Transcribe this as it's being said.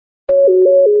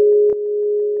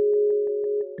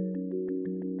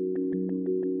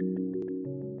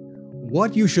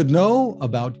What you should know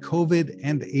about COVID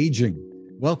and aging.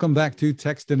 Welcome back to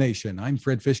Techstination. I'm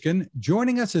Fred Fishkin.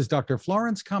 Joining us is Dr.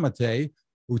 Florence Comite,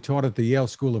 who taught at the Yale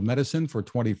School of Medicine for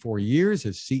 24 years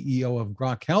as CEO of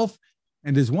Grok Health,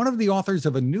 and is one of the authors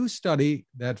of a new study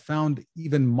that found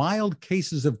even mild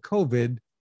cases of COVID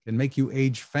can make you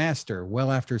age faster well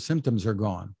after symptoms are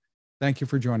gone. Thank you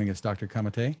for joining us, Dr.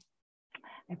 Comite. I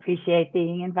appreciate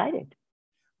being invited.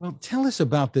 Well, tell us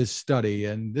about this study,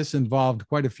 and this involved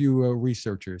quite a few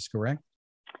researchers, correct?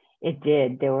 It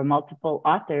did. There were multiple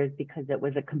authors because it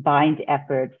was a combined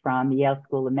effort from Yale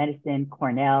School of Medicine,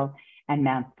 Cornell, and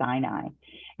Mount Sinai.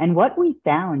 And what we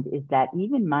found is that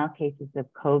even mild cases of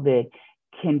COVID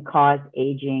can cause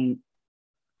aging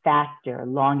faster,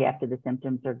 long after the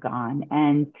symptoms are gone.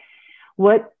 And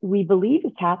what we believe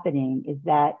is happening is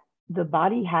that the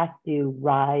body has to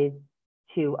rise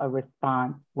to a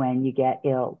response when you get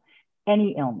ill,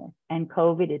 any illness. And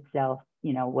COVID itself,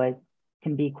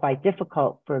 can be quite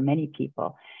difficult for many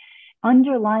people.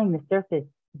 Underlying the surface,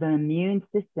 the immune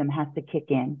system has to kick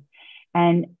in.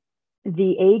 And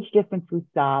the age difference we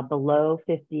saw below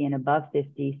 50 and above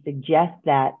 50 suggests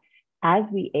that as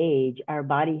we age, our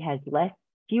body has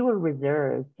fewer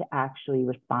reserves to actually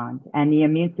respond. And the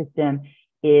immune system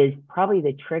is probably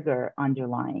the trigger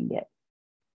underlying it.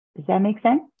 Does that make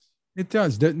sense? It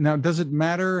does. Now, does it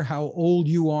matter how old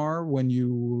you are when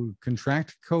you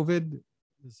contract COVID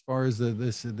as far as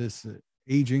this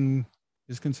aging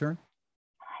is concerned?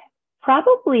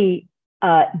 Probably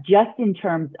just in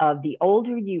terms of the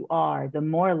older you are, the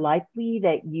more likely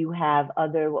that you have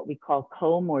other what we call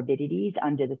comorbidities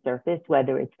under the surface,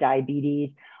 whether it's diabetes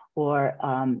or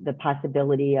the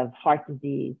possibility of heart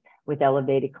disease with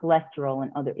elevated cholesterol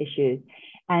and other issues.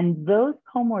 And those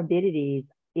comorbidities,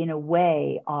 in a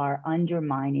way, are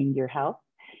undermining your health.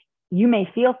 You may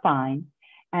feel fine.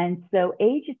 And so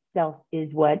age itself is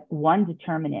one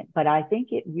determinant, but I think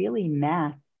it really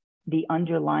masks the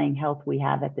underlying health we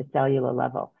have at the cellular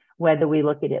level, whether we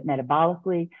look at it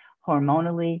metabolically,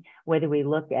 hormonally, whether we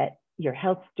look at your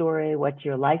health story, what's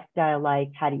your lifestyle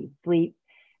like, how do you sleep,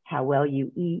 how well you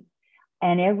eat,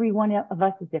 and every one of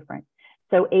us is different.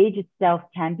 So age itself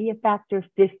can be a factor.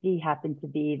 50 happened to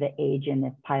be the age in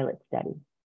this pilot study.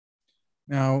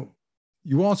 Now,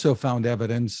 you also found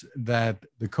evidence that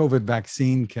the COVID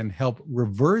vaccine can help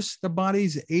reverse the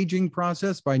body's aging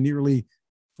process by nearly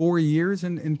 4 years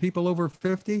in people over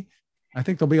 50. I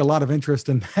think there'll be a lot of interest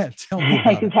in that. Tell me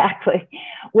about Exactly.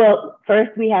 Well,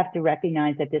 first, we have to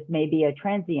recognize that this may be a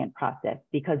transient process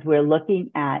because we're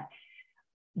looking at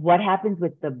what happens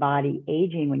with the body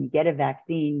aging. When you get a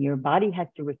vaccine, your body has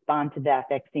to respond to that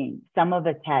vaccine. Some of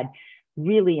us had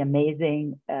really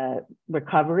amazing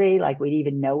recovery, like we didn't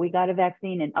even know we got a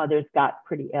vaccine, and others got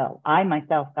pretty ill. I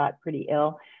myself got pretty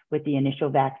ill with the initial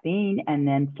vaccine and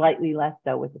then slightly less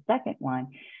so with the second one.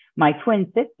 My twin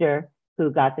sister,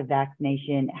 who got the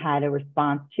vaccination, had a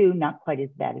response too, not quite as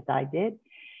bad as I did.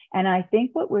 And I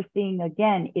think what we're seeing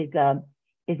again is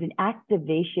an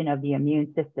activation of the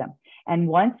immune system. And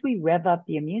once we rev up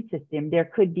the immune system, there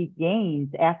could be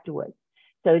gains afterwards.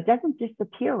 So it doesn't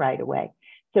disappear right away.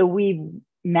 So we've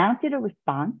mounted a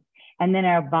response, and then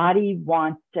our body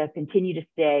wants to continue to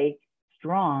stay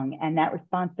strong, and that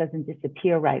response doesn't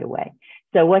disappear right away.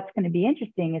 So what's going to be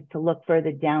interesting is to look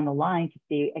further down the line to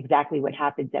see exactly what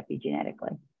happens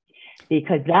epigenetically,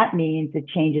 because that means the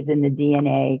changes in the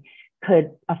DNA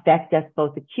could affect us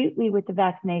both acutely with the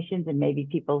vaccinations, and maybe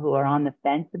people who are on the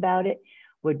fence about it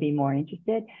would be more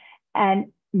interested,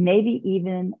 and maybe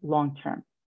even long-term.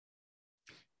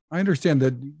 I understand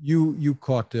that you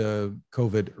caught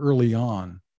COVID early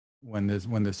on when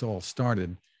this all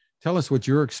started. Tell us what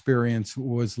your experience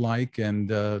was like, and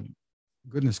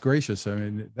goodness gracious, I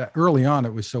mean, that early on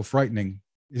it was so frightening.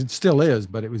 It still is,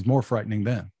 but it was more frightening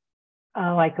then.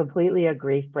 Oh, I completely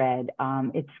agree, Fred.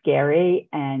 It's scary,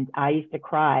 and I used to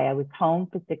cry. I was home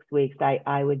for 6 weeks.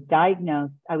 I was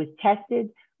diagnosed. I was tested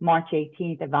March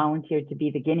 18th. I volunteered to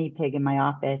be the guinea pig in my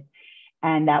office.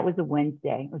 And that was a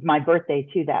Wednesday. It was my birthday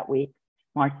too that week,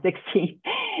 March 16th.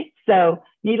 So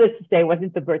needless to say, it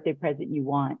wasn't the birthday present you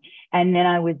want. And then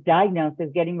I was diagnosed. I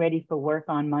was getting ready for work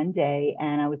on Monday,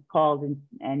 and I was called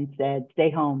and said,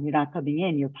 stay home. You're not coming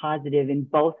in. You're positive in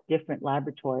both different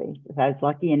laboratories. I was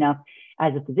lucky enough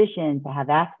as a physician to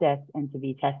have access and to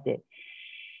be tested.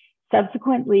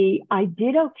 Subsequently, I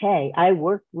did okay. I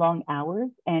worked long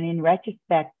hours. And in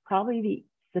retrospect, probably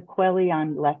the sequelae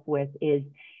I'm left with is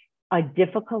a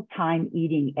difficult time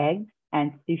eating eggs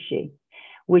and sushi,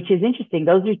 which is interesting.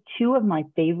 Those are two of my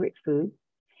favorite foods.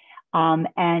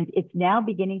 And it's now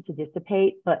beginning to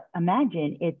dissipate, but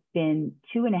imagine it's been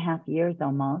 2.5 years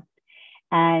almost.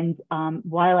 And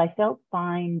while I felt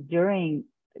fine during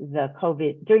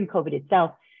COVID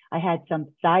itself, I had some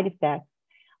side effects.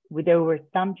 There were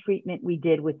some treatment we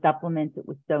did with supplements. It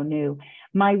was so new.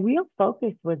 My real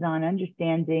focus was on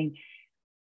understanding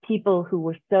people who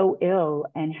were so ill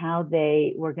and how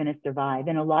they were going to survive.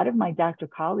 And a lot of my doctor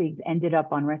colleagues ended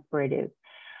up on respirators.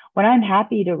 What I'm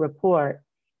happy to report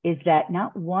is that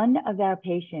not one of our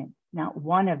patients, not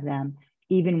one of them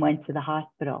even went to the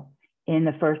hospital in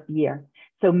the first year.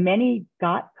 So many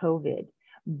got COVID,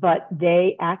 but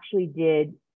they actually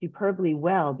did superbly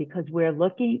well because we're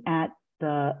looking at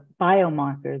the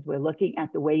biomarkers, we're looking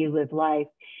at the way you live life,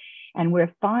 and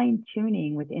we're fine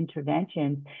tuning with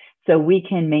interventions so we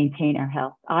can maintain our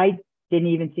health. I didn't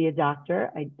even see a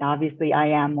doctor. Obviously I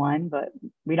am one, but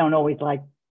we don't always like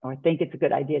or think it's a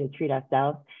good idea to treat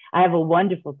ourselves. I have a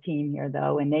wonderful team here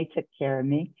though, and they took care of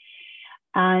me.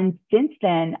 And since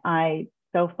then,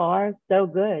 so far, so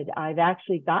good. I've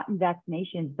actually gotten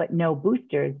vaccinations, but no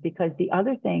boosters, because the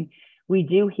other thing we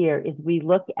do here is we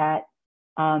look at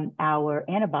our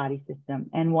antibody system.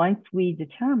 And once we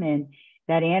determine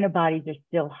that antibodies are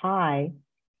still high,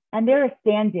 and they're a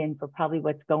stand-in for probably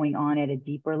what's going on at a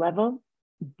deeper level,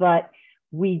 but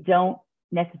we don't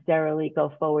necessarily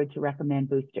go forward to recommend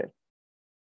boosters.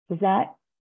 Is that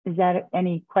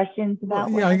any questions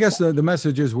about? Well, yeah, I guess the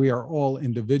message is we are all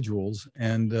individuals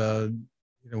and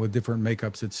with different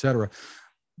makeups, et cetera.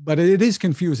 But it is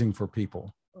confusing for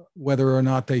people whether or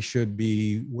not they should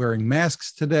be wearing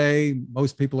masks today.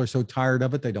 Most people are so tired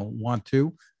of it, they don't want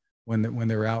to when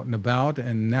they're out and about.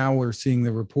 And now we're seeing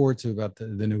the reports about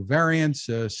the new variants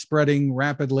spreading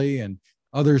rapidly, and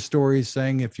other stories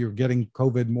saying if you're getting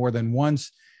COVID more than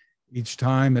once, each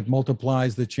time it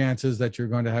multiplies the chances that you're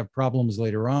going to have problems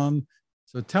later on.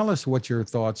 So tell us what your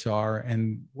thoughts are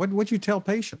and what you tell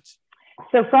patients.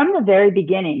 So from the very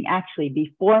beginning, actually,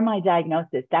 before my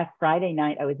diagnosis, that Friday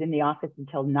night, I was in the office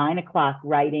until 9 o'clock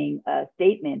writing a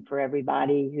statement for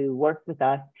everybody who works with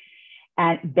us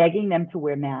and begging them to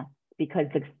wear masks, because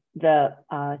the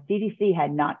CDC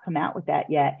had not come out with that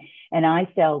yet. And I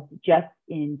felt, just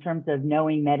in terms of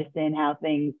knowing medicine, how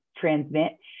things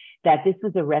transmit, that this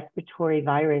was a respiratory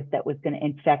virus that was going to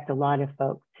infect a lot of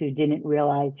folks who didn't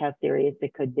realize how serious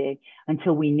it could be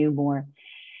until we knew more.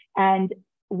 And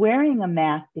wearing a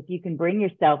mask, if you can bring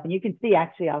yourself, and you can see,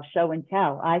 actually, I'll show and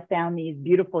tell. I found these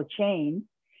beautiful chains,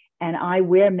 and I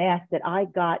wear masks that I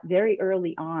got very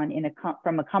early on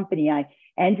from a company. I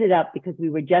ended up, because we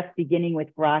were just beginning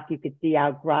with Grok, you could see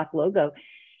our Grok logo.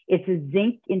 It's a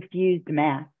zinc infused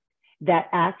mask that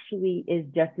actually is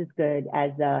just as good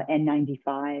as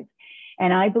N95.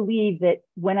 And I believe that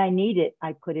when I need it,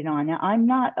 I put it on. Now, I'm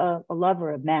not a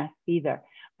lover of masks either,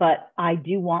 but I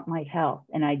do want my health,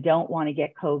 and I don't want to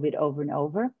get COVID over and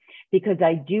over, because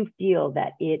I do feel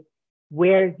that it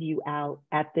wears you out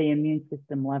at the immune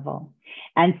system level.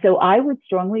 And so I would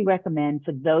strongly recommend,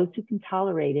 for those who can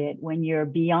tolerate it, when you're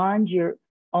beyond your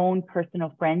own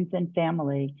personal friends and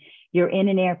family, you're in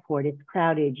an airport, it's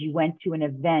crowded, you went to an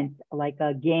event like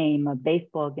a game, a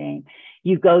baseball game,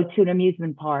 you go to an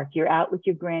amusement park, you're out with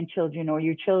your grandchildren or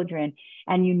your children,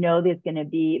 and you know it's going to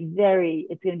be very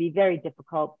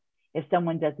difficult if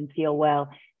someone doesn't feel well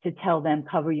to tell them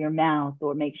cover your mouth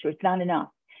or make sure. It's not enough.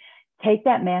 Take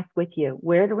that mask with you,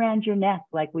 wear it around your neck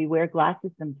like we wear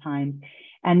glasses sometimes,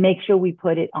 and make sure we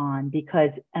put it on,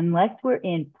 because unless we're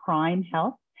in prime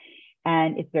health,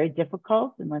 and it's very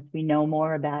difficult unless we know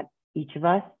more about each of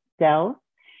us cells,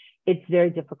 it's very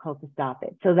difficult to stop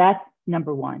it. So that's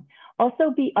number one.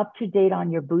 Also, be up to date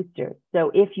on your boosters.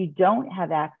 So if you don't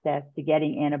have access to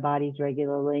getting antibodies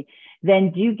regularly,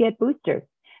 then do get boosters,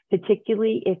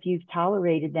 particularly if you've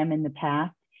tolerated them in the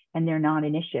past and they're not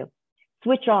an issue.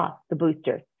 Switch off the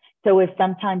boosters. So if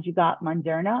sometimes you got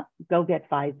Moderna, go get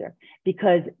Pfizer,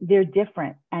 because they're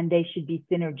different and they should be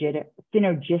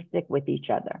synergistic with each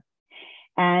other.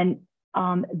 And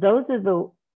those are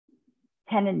the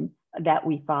tenets that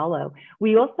we follow.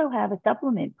 We also have a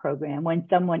supplement program when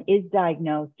someone is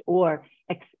diagnosed or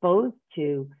exposed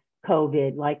to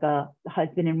COVID, like a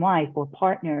husband and wife or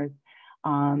partners.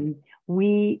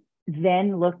 We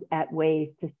then look at ways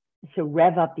to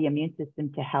rev up the immune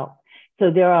system to help.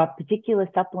 So there are particular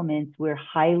supplements we're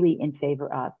highly in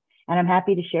favor of. And I'm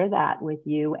happy to share that with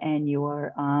you and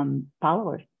your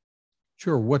followers.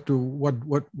 Sure. What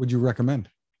would you recommend?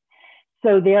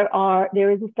 So there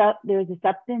is a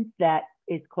substance that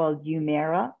is called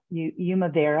Humavir,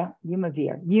 Humavir,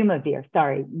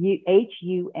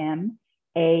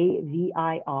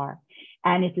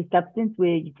 and it's a substance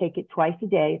where you take it twice a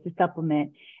day. It's a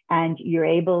supplement, and you're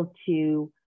able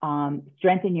to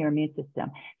strengthen your immune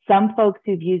system. Some folks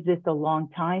who've used this a long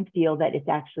time feel that it's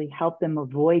actually helped them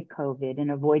avoid COVID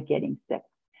and avoid getting sick.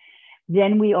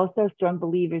 Then we also are strong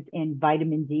believers in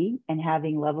vitamin D and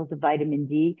having levels of vitamin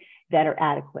D that are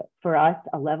adequate. For us,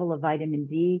 a level of vitamin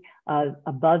D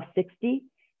above 60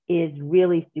 is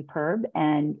really superb,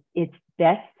 and it's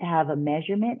best to have a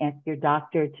measurement. Ask your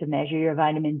doctor to measure your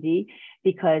vitamin D,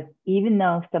 because even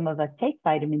though some of us take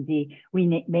vitamin D,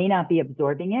 we may not be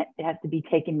absorbing it. It has to be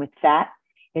taken with fat.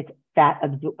 It's fat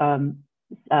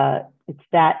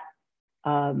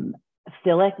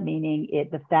philic, meaning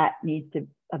the fat needs to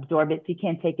absorb it, so you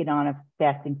can't take it on a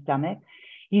fasting stomach.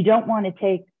 You don't want to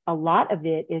take a lot of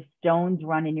it if stones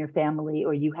run in your family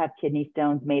or you have kidney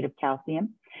stones made of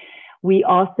calcium. We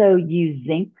also use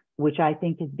zinc, which I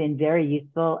think has been very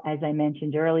useful. As I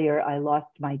mentioned earlier, I lost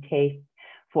my taste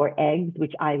for eggs,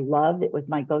 which I love. It was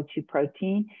my go-to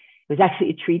protein. It was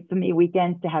actually a treat for me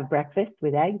weekends to have breakfast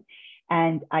with eggs,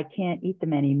 and I can't eat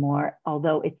them anymore,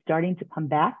 although it's starting to come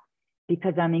back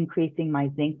because I'm increasing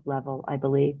my zinc level, I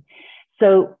believe.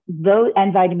 So those,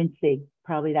 and vitamin C,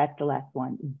 probably that's the last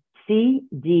one. C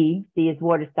is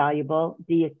water soluble,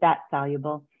 D is fat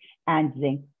soluble, and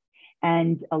zinc,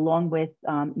 and along with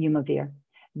Humavir.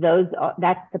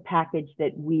 That's the package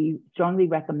that we strongly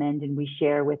recommend and we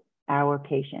share with our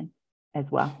patients as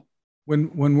well.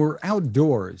 When we're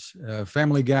outdoors,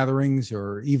 family gatherings,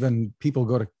 or even people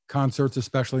go to concerts,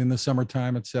 especially in the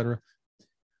summertime, et cetera,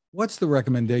 what's the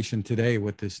recommendation today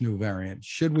with this new variant?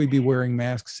 Should we be wearing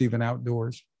masks even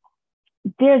outdoors?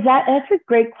 That's a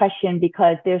great question,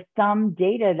 because there's some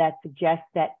data that suggests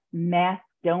that masks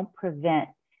don't prevent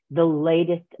the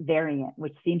latest variant,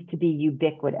 which seems to be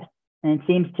ubiquitous. And it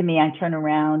seems to me I turn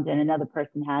around and another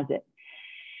person has it.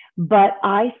 But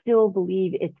I still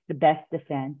believe it's the best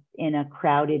defense in a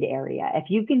crowded area. If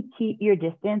you can keep your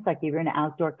distance, like if you're in an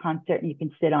outdoor concert and you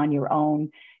can sit on your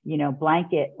own,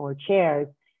 blanket or chairs,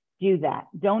 do that.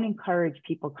 Don't encourage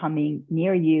people coming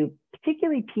near you,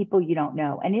 particularly people you don't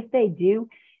know. And if they do,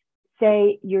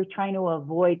 say you're trying to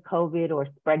avoid COVID or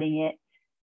spreading it,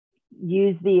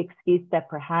 use the excuse that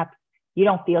perhaps you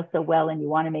don't feel so well and you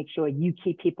want to make sure you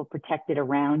keep people protected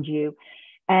around you,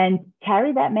 and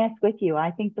carry that mask with you.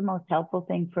 I think the most helpful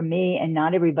thing for me, and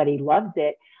not everybody loves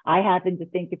it, I happen to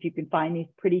think if you can find these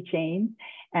pretty chains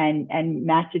and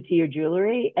match it to your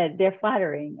jewelry, they're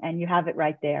flattering and you have it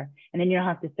right there. And then you don't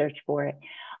have to search for it.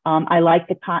 I like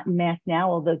the cotton mask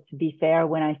now, although to be fair,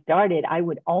 when I started, I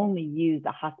would only use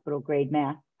a hospital grade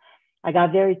mask. I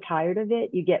got very tired of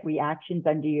it. You get reactions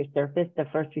under your surface. The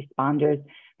first responders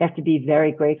have to be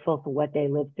very grateful for what they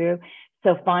lived through.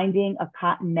 So finding a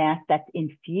cotton mask that's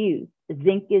infused,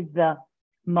 zinc is the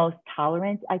most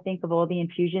tolerant, I think, of all the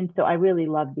infusions. So I really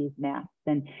love these masks,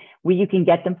 and you can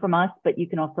get them from us, but you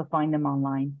can also find them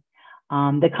online.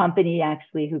 The company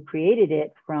actually who created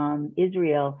it from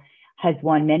Israel has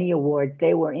won many awards.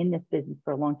 They were in this business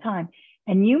for a long time.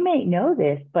 And you may know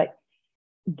this, but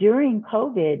during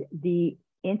COVID, the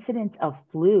incidence of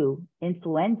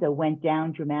influenza went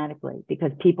down dramatically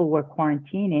because people were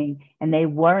quarantining and they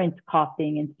weren't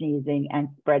coughing and sneezing and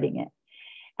spreading it.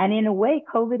 And in a way,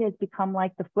 COVID has become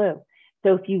like the flu.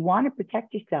 So if you want to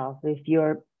protect yourself, if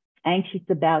you're anxious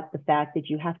about the fact that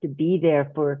you have to be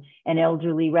there for an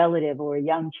elderly relative or a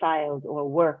young child or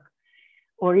work,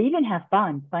 or even have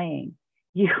fun playing,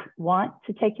 you want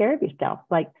to take care of yourself.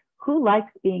 Like, who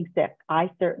likes being sick?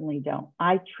 I certainly don't.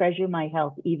 I treasure my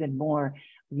health even more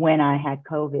when I had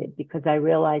COVID, because I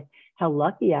realized how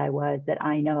lucky I was that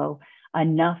I know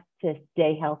enough to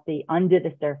stay healthy under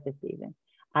the surface even.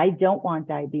 I don't want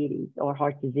diabetes or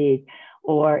heart disease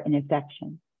or an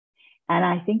infection. And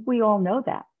I think we all know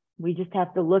that. We just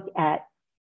have to look at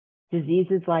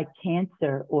diseases like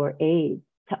cancer or AIDS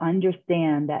to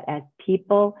understand that as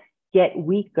people get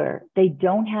weaker, they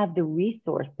don't have the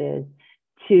resources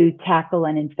to tackle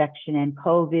an infection. And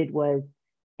COVID was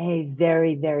a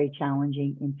very, very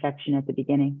challenging infection at the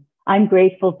beginning. I'm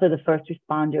grateful for the first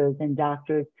responders and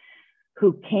doctors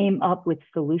who came up with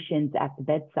solutions at the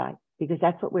bedside, because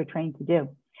that's what we're trained to do.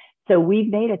 So we've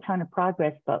made a ton of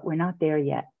progress, but we're not there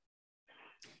yet.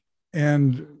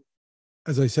 And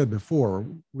as I said before,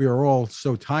 we are all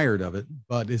so tired of it,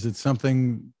 but is it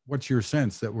something, what's your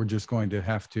sense that we're just going to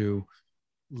have to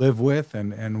live with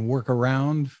and work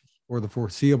around for the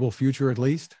foreseeable future at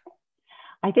least?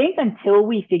 I think until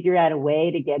we figure out a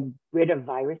way to get rid of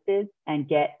viruses and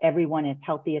get everyone as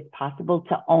healthy as possible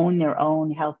to own their own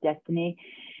health destiny,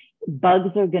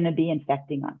 bugs are going to be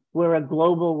infecting us. We're a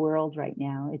global world right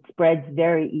now. It spreads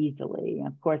very easily.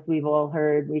 Of course, we've all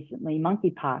heard recently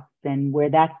monkeypox and where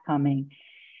that's coming.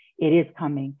 It is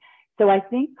coming. So I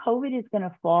think COVID is going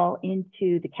to fall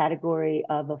into the category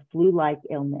of a flu-like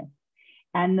illness.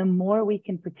 And the more we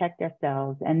can protect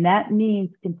ourselves, and that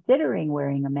means considering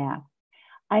wearing a mask.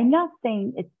 I'm not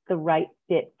saying it's the right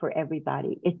fit for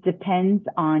everybody. It depends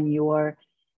on your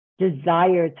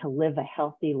desire to live a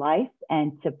healthy life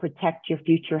and to protect your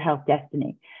future health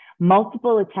destiny.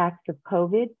 Multiple attacks of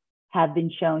COVID have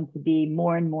been shown to be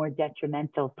more and more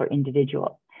detrimental for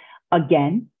individuals.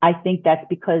 Again, I think that's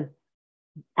because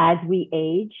as we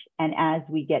age and as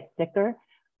we get sicker,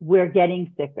 we're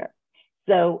getting sicker.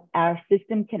 So our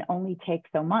system can only take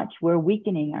so much. We're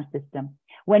weakening our system.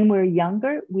 When we're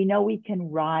younger, we know we can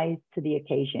rise to the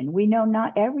occasion. We know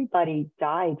not everybody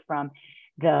died from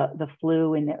the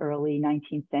flu in the early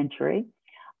 19th century.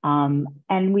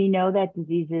 And we know that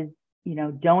diseases,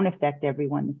 don't affect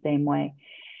everyone the same way.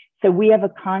 So we have a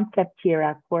concept here.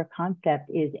 Our core concept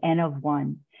is N of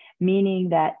 1, meaning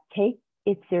that take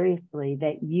it seriously,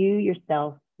 that you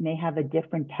yourself may have a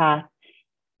different path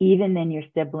even than your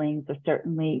siblings, or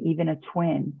certainly even a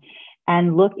twin,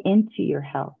 and look into your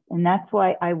health. And that's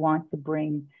why I want to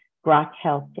bring Grok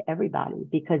Health to everybody,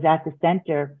 because at the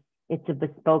center, it's a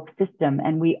bespoke system,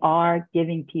 and we are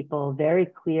giving people very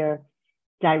clear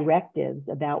directives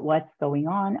about what's going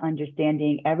on,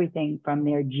 understanding everything from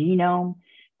their genome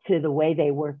to the way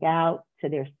they work out, to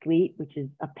their sleep, which is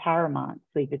a paramount.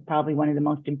 Sleep is probably one of the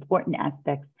most important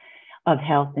aspects of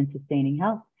health and sustaining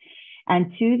health.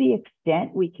 And to the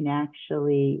extent we can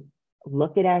actually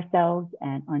look at ourselves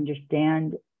and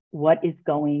understand what is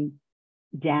going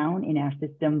down in our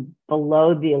system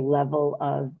below the level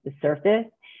of the surface,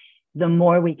 the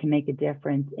more we can make a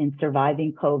difference in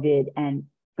surviving COVID and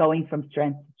going from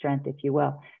strength to strength, if you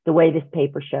will, the way this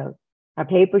paper shows. Our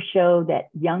paper showed that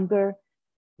younger,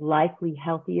 likely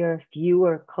healthier,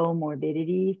 fewer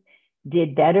comorbidities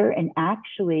did better. And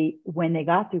actually, when they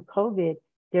got through COVID,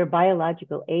 their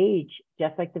biological age,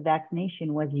 just like the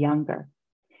vaccination, was younger.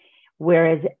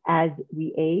 Whereas as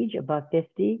we age above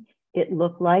 50, it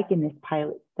looked like in this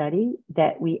pilot study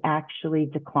that we actually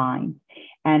declined.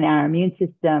 And our immune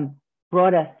system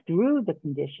brought us through the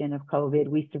condition of COVID.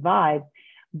 We survived,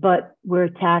 but we're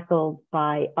tackled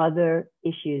by other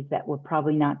issues that were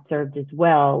probably not served as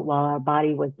well while our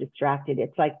body was distracted.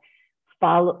 It's like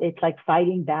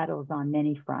fighting battles on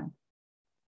many fronts.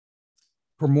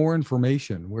 For more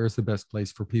information, where's the best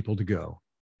place for people to go?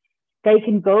 They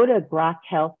can go to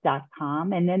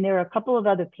grokhealth.com. And then there are a couple of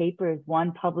other papers,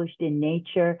 one published in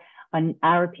Nature,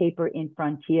 our paper in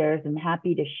Frontiers. I'm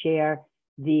happy to share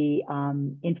the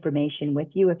information with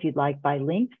you if you'd like by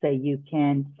link, so you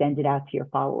can send it out to your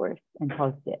followers and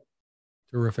post it.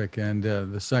 Terrific. And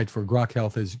the site for Grok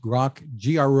Health is grok,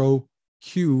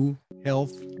 G-R-O-Q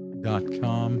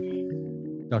health.com.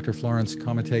 Dr. Florence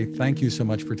Comite, thank you so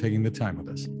much for taking the time with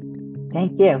us.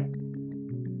 Thank you.